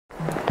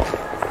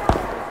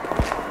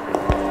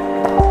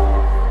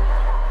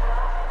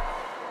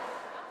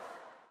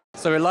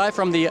So we're live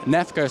from the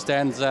NAFFCO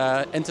stand,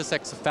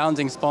 Intersec's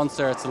founding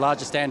sponsor. It's the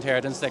largest stand here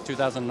at Intersec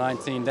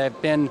 2019.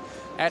 They've been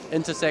at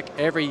Intersec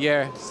every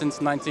year since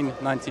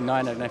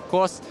 1999, and of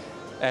course,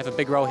 they have a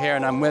big role here,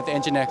 and I'm with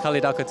engineer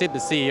Khalid Al Khatib, the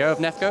CEO of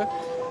NAFFCO,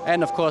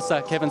 and of course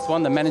Kevin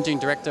Swann, the Managing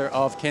Director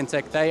of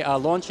Kentec. They are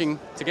launching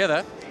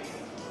together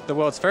the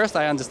world's first,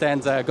 I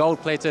understand,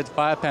 gold-plated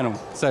fire panel.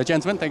 So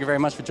gentlemen, thank you very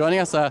much for joining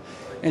us.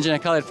 Engineer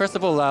Khalid, first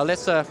of all,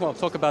 let's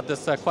talk about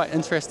this quite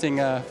interesting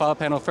fire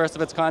panel, first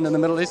of its kind in the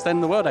Middle East and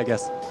in the world, I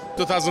guess.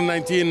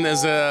 2019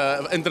 is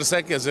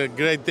Intersec is a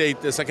great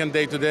date, the second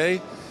day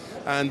today,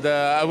 and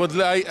I would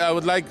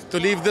like to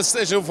leave this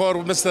issue for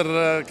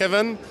Mr.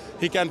 Kevin.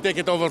 He can take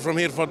it over from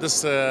here for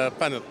this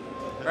panel.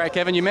 All right,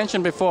 Kevin, you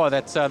mentioned before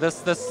that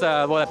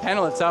the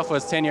panel itself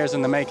was 10 years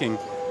in the making.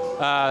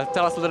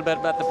 Tell us a little bit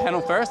about the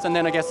panel first, and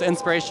then I guess the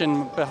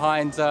inspiration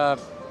behind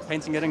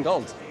painting it in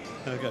gold.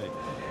 Okay.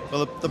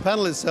 Well, the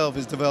panel itself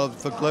is developed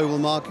for global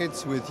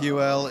markets with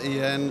UL,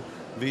 EN,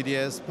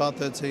 VDS, Part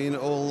 13,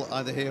 all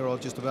either here or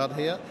just about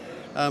here.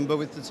 But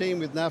with the team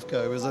with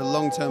NAFFCO as a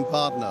long-term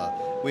partner,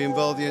 we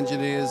involve the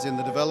engineers in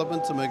the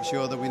development to make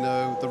sure that we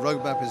know the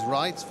roadmap is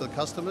right for the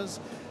customers,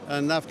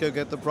 and NAFFCO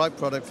get the right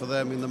product for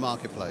them in the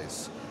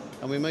marketplace.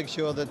 And we make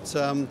sure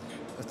that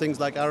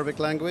things like Arabic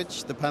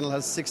language, the panel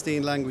has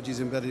 16 languages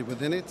embedded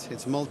within it.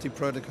 It's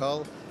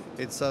multi-protocol.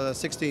 It's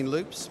 16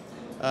 loops.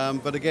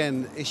 But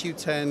again, issue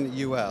 10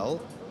 UL,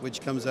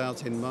 which comes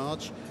out in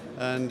March,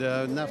 and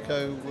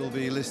NAFFCO will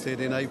be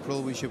listed in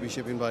April. We should be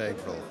shipping by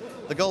April.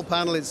 The gold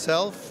panel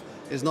itself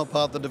is not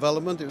part of the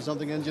development. It was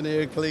something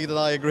engineer Khalid and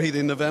I agreed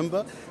in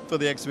November for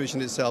the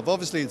exhibition itself.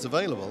 Obviously it's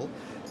available,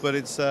 but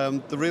it's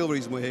the real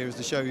reason we're here is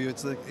to show you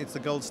it's the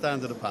gold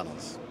standard of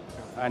panels.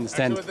 I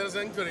understand. Actually, there's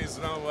inquiries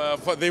now.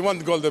 They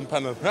want golden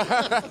panel.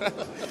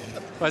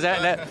 Well,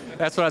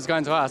 that's what I was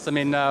going to ask. I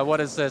mean, what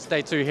is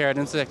day 2 here at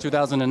Intersec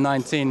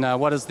 2019?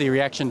 What has the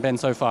reaction been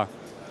so far?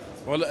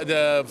 Well,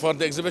 for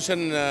the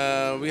exhibition,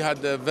 we had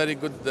very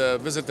good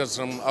visitors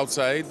from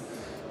outside.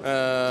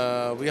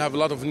 We have a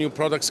lot of new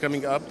products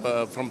coming up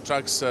from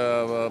trucks,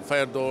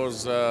 fire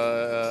doors,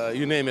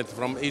 you name it,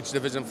 from each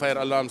division, fire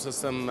alarm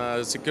system,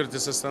 security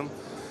system.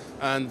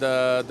 And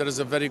there is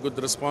a very good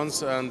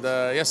response. And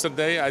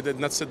yesterday I did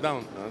not sit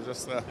down,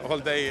 just all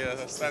day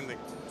standing.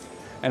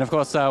 And of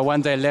course,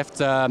 one day left.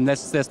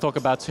 Let's talk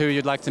about who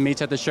you'd like to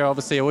meet at the show.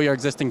 Obviously, all your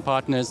existing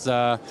partners.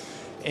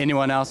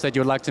 Anyone else that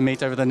you would like to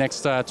meet over the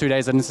next 2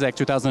 days at Intersec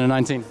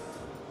 2019?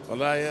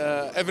 Well,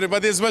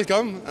 everybody is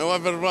welcome.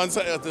 Everyone's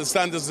the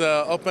stand is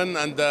open,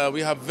 and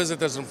we have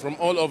visitors from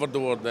all over the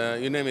world.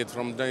 You name it,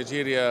 from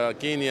Nigeria,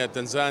 Kenya,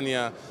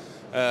 Tanzania,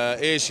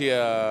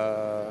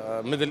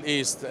 Asia, Middle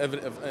East,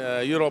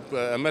 Europe,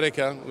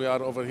 America. We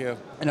are over here.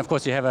 And of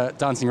course, you have a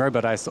dancing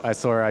robot I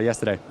saw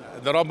yesterday.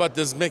 The robot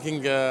is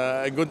making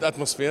a good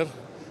atmosphere.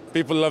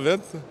 People love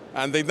it,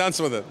 and they dance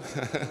with it.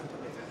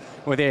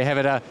 Well, there you have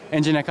it.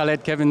 Engineer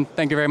Khalid, Kevin,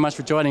 thank you very much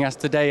for joining us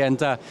today.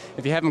 And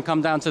if you haven't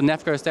come down to the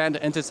NAFFCO stand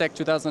at Intersec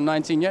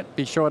 2019 yet,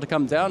 be sure to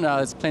come down.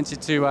 There's plenty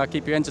to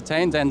keep you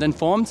entertained and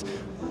informed.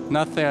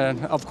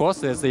 Nothing, of course,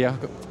 there's the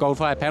gold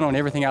fire panel and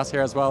everything else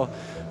here as well.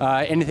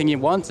 Anything you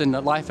want in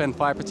life and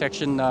fire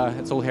protection,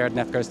 it's all here at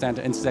NAFFCO stand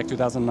at Intersec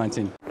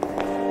 2019.